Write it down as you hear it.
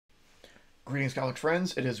Greetings, comic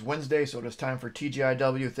friends. It is Wednesday, so it is time for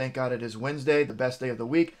TGIW. Thank God it is Wednesday, the best day of the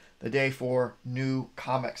week, the day for new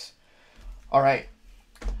comics. All right.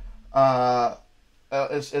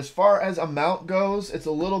 As far as amount goes, it's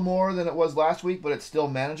a little more than it was last week, but it's still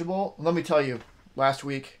manageable. Let me tell you, last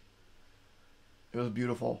week it was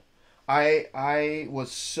beautiful. I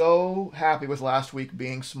was so happy with last week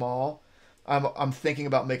being small. I'm thinking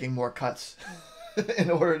about making more cuts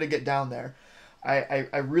in order to get down there.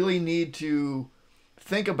 I really need to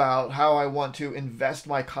think about how I want to invest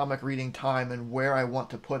my comic reading time and where I want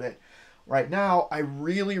to put it. Right now, I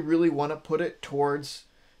really, really want to put it towards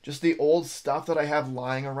just the old stuff that I have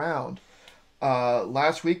lying around.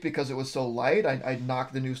 Last week, because it was so light, I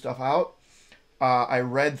knocked the new stuff out. I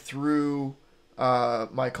read through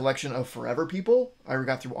my collection of Forever People. I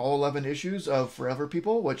got through all 11 issues of Forever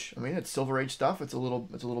People, which, I mean, it's Silver Age stuff. It's a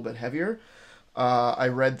little bit heavier. I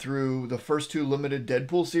read through the first two limited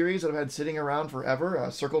Deadpool series that I've had sitting around forever,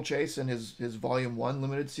 Circle Chase and his Volume 1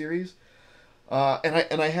 limited series.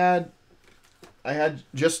 And I had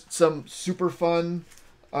just some super fun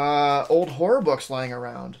old horror books lying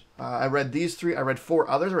around. I read these three. I read four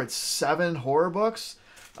others. I read 7 horror books.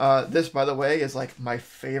 This, by the way, is like my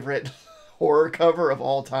favorite horror cover of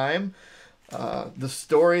all time. The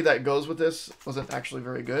story that goes with this wasn't actually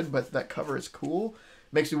very good, but that cover is cool.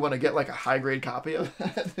 Makes me want to get like a high grade copy of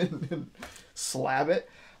that and slab it.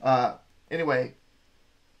 Anyway,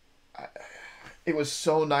 it was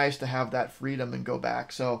so nice to have that freedom and go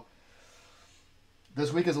back. So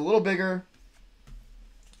this week is a little bigger,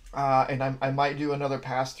 and I might do another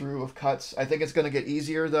pass through of cuts. I think it's going to get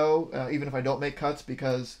easier though, even if I don't make cuts,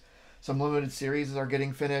 because some limited series are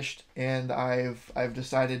getting finished, and I've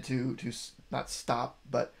decided to not stop,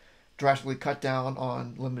 but drastically cut down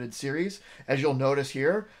on limited series. As you'll notice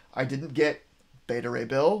here, I didn't get Beta Ray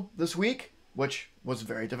Bill this week, which was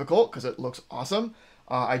very difficult because it looks awesome.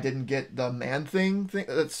 I didn't get the Man Thing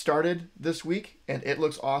that started this week, and it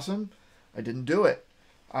looks awesome. I didn't do it.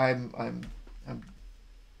 I'm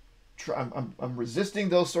resisting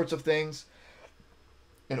those sorts of things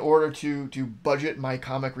in order to budget my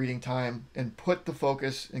comic reading time and put the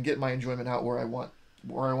focus and get my enjoyment out where I want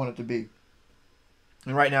it to be.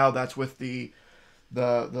 And right now, that's with the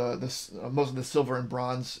most of the Silver and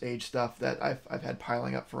Bronze Age stuff that I've had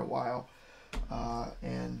piling up for a while,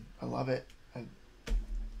 and I love it.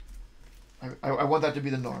 I want that to be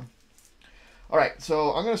the norm. All right,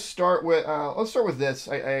 so I'm gonna start with let's start with this.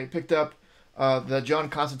 I picked up the John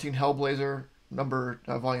Constantine Hellblazer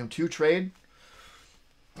Volume 2 trade.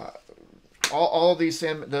 All of these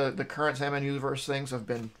the current Sandman Universe things have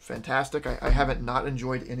been fantastic. I haven't not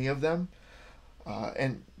enjoyed any of them.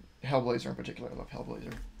 And Hellblazer in particular. I love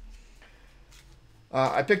Hellblazer.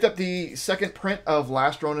 I picked up the second print of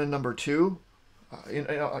Last Ronin #2.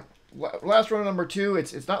 Last Ronin #2,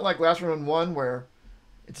 it's not like Last Ronin 1 where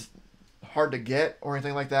it's hard to get or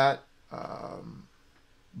anything like that.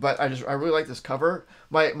 But I really like this cover.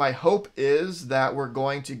 My hope is that we're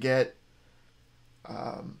going to get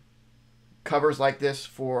covers like this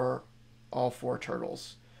for all 4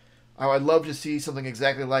 Turtles. I would love to see something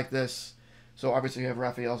exactly like this. So obviously we have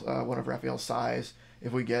Raphael's, one of Raphael's size.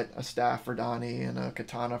 If we get a staff for Donnie and a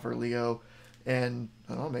katana for Leo, and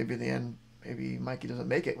I don't know, maybe in the end, maybe Mikey doesn't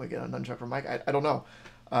make it. We get a nunchuck for Mike. I don't know.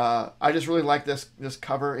 I just really like this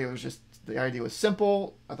cover. It was just, the idea was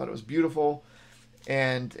simple. I thought it was beautiful.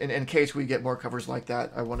 And in case we get more covers like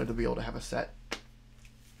that, I wanted to be able to have a set.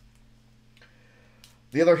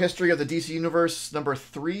 The Other History of the DC Universe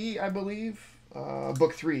 #3, I believe.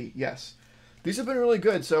 Book 3, yes. These have been really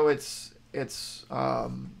good. So it's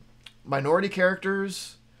minority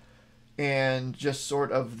characters and just sort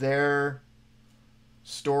of their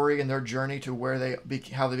story and their journey to where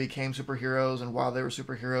how they became superheroes and why they were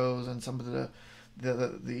superheroes and some of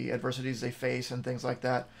the adversities they face and things like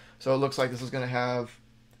that. So it looks like this is going to have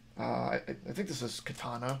I think this is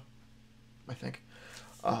Katana, I think.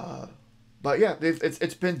 But yeah,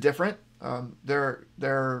 it's been different. They're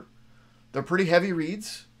pretty heavy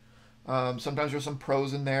reads. Sometimes there's some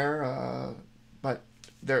prose in there, but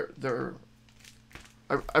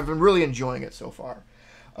I've been really enjoying it so far.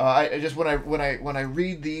 I just when I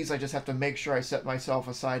read these, I just have to make sure I set myself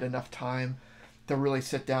aside enough time to really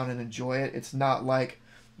sit down and enjoy it. It's not like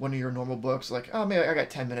one of your normal books, like, oh, maybe I got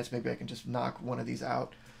 10 minutes, maybe I can just knock one of these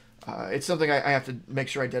out. It's something I have to make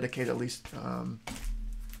sure I dedicate at least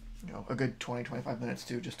a good 20-25 minutes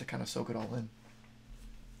to, just to kind of soak it all in.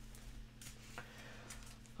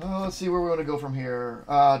 Let's see where we want to go from here.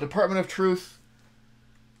 Department of Truth.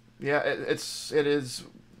 Yeah, it is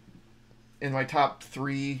in my top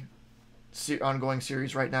 3 ongoing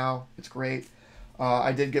series right now. It's great.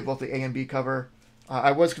 I did get both the A and B cover.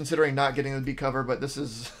 I was considering not getting the B cover, but this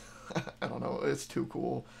is, I don't know, it's too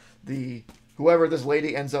cool. Whoever this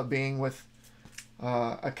lady ends up being with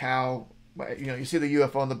a cow, you see the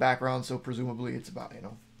UFO in the background, so presumably it's about,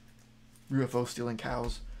 UFO stealing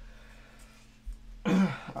cows.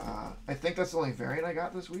 I think that's the only variant I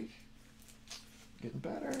got this week. Getting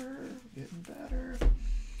better.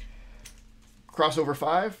 Crossover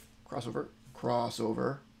 5.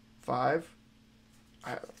 Crossover 5.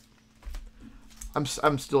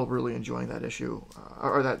 I'm still really enjoying that issue,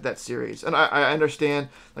 or that series. And I understand,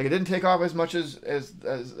 like, it didn't take off as much as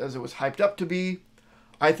it was hyped up to be.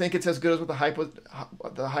 I think it's as good as what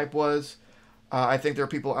the hype was. I think there are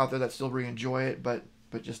people out there that still really enjoy it, but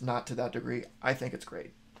just not to that degree. I think it's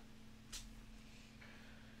great.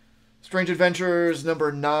 Strange Adventures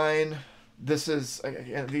number 9. This is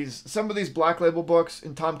some of these Black Label books,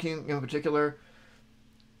 and Tom King in particular.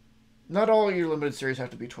 Not all your limited series have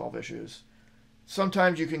to be 12 issues.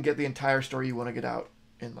 Sometimes you can get the entire story you want to get out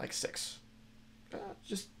in like 6.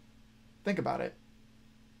 Just think about it.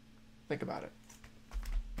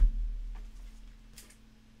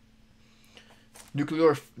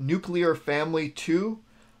 Nuclear Family 2.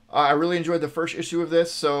 I really enjoyed the first issue of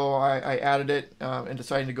this, so I added it and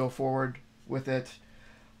decided to go forward with it.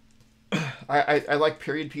 I like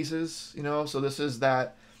period pieces, so this is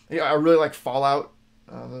that. I really like Fallout,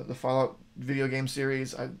 the Fallout video game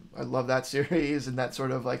series. I love that series, and that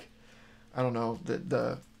sort of, like, I don't know,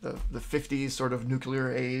 the 50s sort of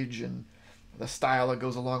nuclear age and the style that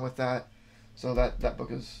goes along with that. So that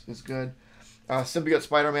book is good. Symbiote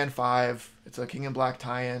Spider-Man 5. It's a King in Black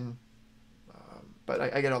tie-in. But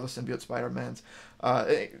I get all the Symbiote Spider-Mans.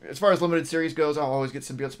 As far as limited series goes, I'll always get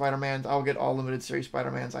Symbiote Spider-Mans. I'll get all limited series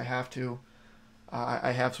Spider-Mans. I have to.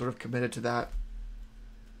 I have sort of committed to that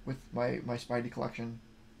with my Spidey collection.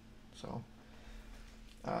 So,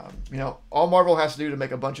 all Marvel has to do to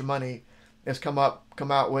make a bunch of money is come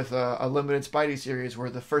out with a limited Spidey series where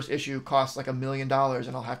the first issue costs like $1 million,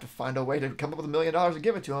 and I'll have to find a way to come up with $1 million and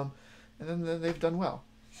give it to them, and then they've done well.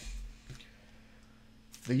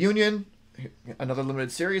 The Union, another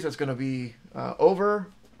limited series that's going to be over.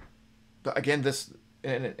 But again, this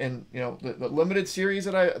and the limited series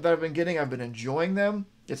that I've been getting, I've been enjoying them.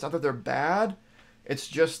 It's not that they're bad. It's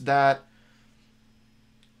just that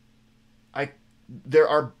there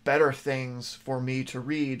are better things for me to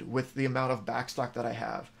read with the amount of backstock that I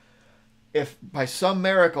have. If by some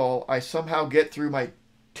miracle I somehow get through my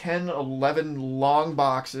 10, 11 long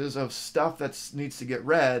boxes of stuff that needs to get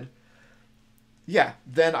read, yeah,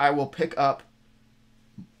 then I will pick up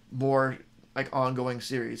more like ongoing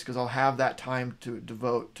series because I'll have that time to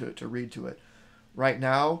devote to read to it. Right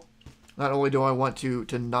now, not only do I want to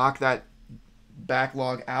knock that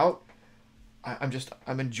backlog out,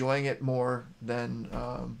 I'm enjoying it more than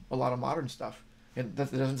a lot of modern stuff. And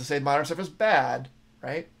that doesn't say modern stuff is bad,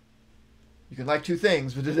 right? You can like two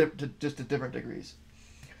things, but just at different degrees.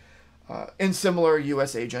 In similar,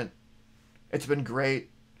 U.S. Agent, it's been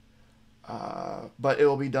great, but it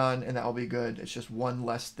will be done, and that will be good. It's just one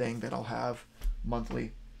less thing that I'll have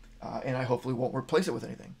monthly, and I hopefully won't replace it with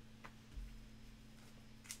anything.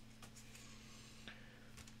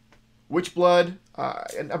 Witchblood,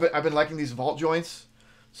 and I've been liking these vault joints,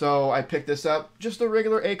 so I picked this up. Just a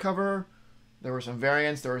regular A cover. There were some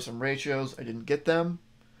variants, there were some ratios. I didn't get them.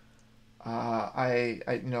 I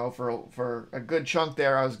for a good chunk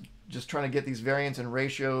there, I was just trying to get these variants and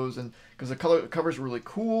ratios, and because the cover's really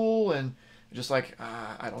cool, and just like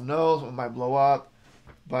I don't know, something might blow up,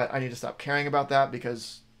 but I need to stop caring about that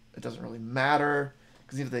because it doesn't really matter.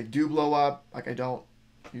 Because even if they do blow up, like I don't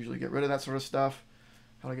usually get rid of that sort of stuff.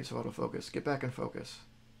 How do I get to autofocus? Get back in focus.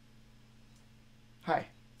 Hi,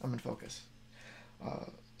 I'm in focus.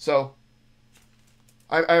 So,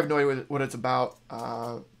 I have no idea what it's about.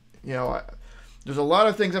 There's a lot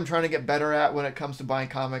of things I'm trying to get better at when it comes to buying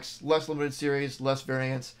comics. Less limited series, less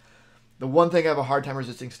variants. The one thing I have a hard time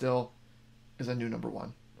resisting still is a new number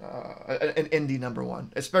one. An indie number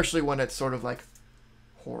one. Especially when it's sort of like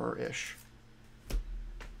horror-ish.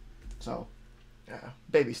 So, yeah,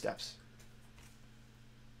 baby steps.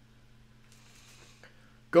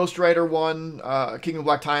 Ghost Rider 1, King of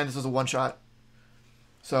Black tie-in. This is a one-shot.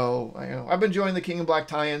 So, I've been enjoying the King of Black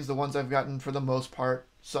tie-ins, the ones I've gotten for the most part.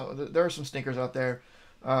 So, there are some stinkers out there.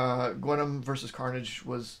 Gwenom versus Carnage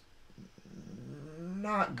was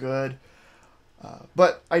not good.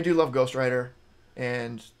 But I do love Ghost Rider.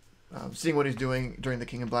 And seeing what he's doing during the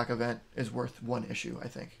King of Black event is worth one issue, I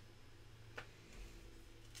think.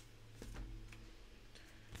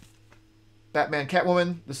 Batman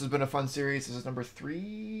Catwoman. This has been a fun series. This is number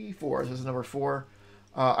 4. This is number 4.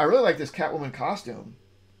 I really like this Catwoman costume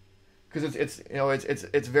because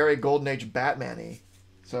it's very Golden Age Batman-y.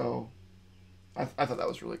 So I thought that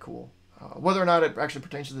was really cool. Whether or not it actually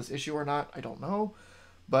pertains to this issue or not, I don't know,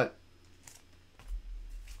 but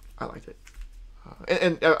I liked it,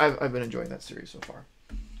 and I've been enjoying that series so far.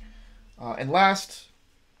 And last,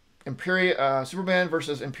 Superman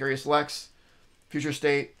versus Imperious Lex, Future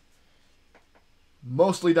State,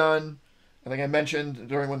 mostly done. I think I mentioned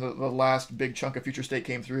during when the last big chunk of Future State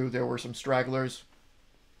came through, there were some stragglers.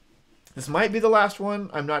 This might be the last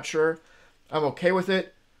one. I'm not sure. I'm okay with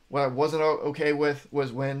it. What I wasn't okay with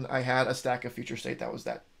was when I had a stack of Future State that was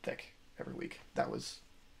that thick every week.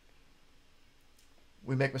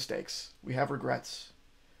 We make mistakes. We have regrets.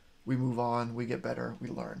 We move on. We get better. We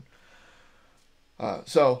learn.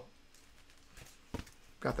 So,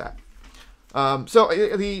 got that. So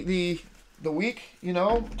the week,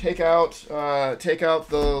 take out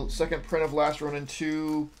the second print of Last Ronin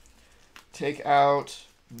 2. Take out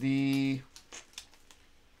the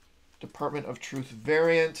Department of Truth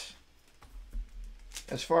variant.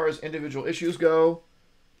 As far as individual issues go,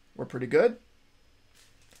 we're pretty good.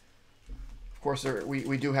 Of course,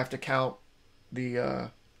 we do have to count the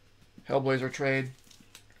Hellblazer trade.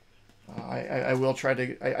 I will try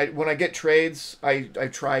to. When I get trades, I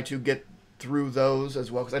try to get through those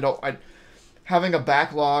as well, because having a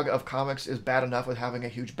backlog of comics is bad enough with having a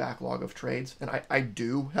huge backlog of trades, and I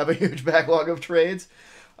do have a huge backlog of trades.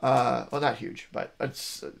 Well, not huge, but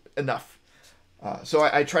it's enough. So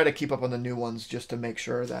I try to keep up on the new ones just to make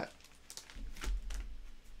sure that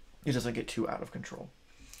it doesn't get too out of control.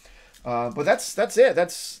 But that's it.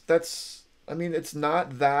 That's. I mean, it's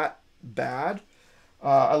not that bad.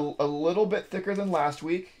 A little bit thicker than last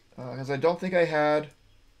week, because I don't think I had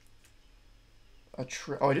a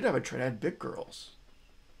trade. Oh, I did have a trade. I had Big Girls.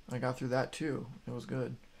 I got through that too. It was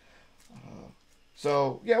good.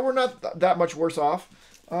 So yeah, we're not that much worse off.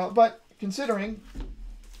 But considering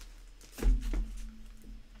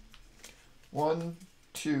 1,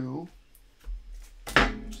 2,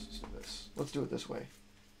 let's do it this way.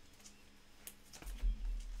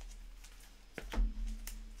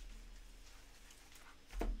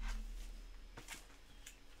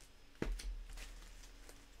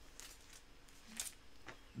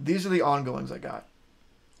 These are the ongoings I got.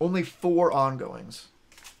 Only 4 ongoings.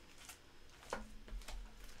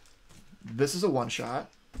 This is a one-shot.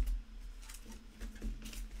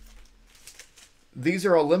 These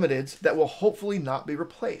are all limiteds that will hopefully not be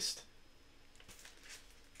replaced.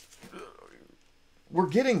 We're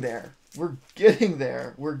getting there. We're getting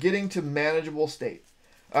there. We're getting to manageable state.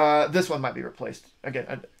 This one might be replaced.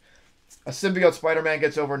 Again, a symbiote Spider-Man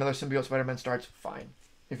gets over, another symbiote Spider-Man starts, fine.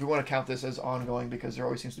 If you want to count this as ongoing, because there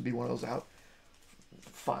always seems to be one of those out,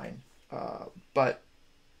 fine. But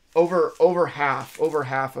over half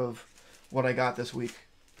of what I got this week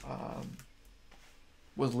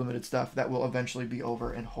was limited stuff that will eventually be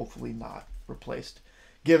over and hopefully not replaced,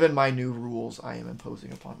 given my new rules I am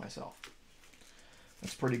imposing upon myself.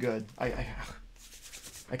 That's pretty good. I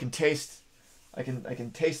can taste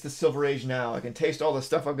the Silver Age now. I can taste all the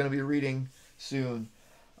stuff I'm going to be reading soon.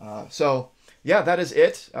 So yeah, that is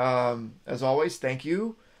it. As always, thank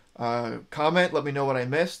you. Comment, let me know what I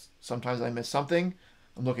missed. Sometimes I miss something.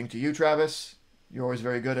 I'm looking to you, Travis. You're always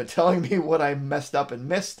very good at telling me what I messed up and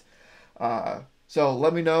missed. So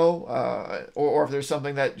let me know, or if there's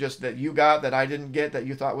something that you got that I didn't get that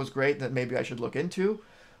you thought was great that maybe I should look into.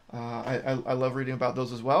 I love reading about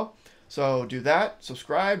those as well. So do that.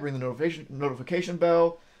 Subscribe. Ring the notification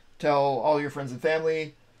bell. Tell all your friends and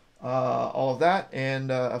family. All of that.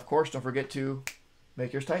 And of course, don't forget to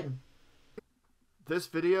make yours Titan. This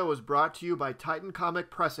video was brought to you by Titan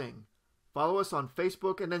Comic Pressing. Follow us on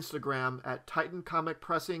Facebook and Instagram at Titan Comic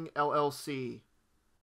Pressing LLC.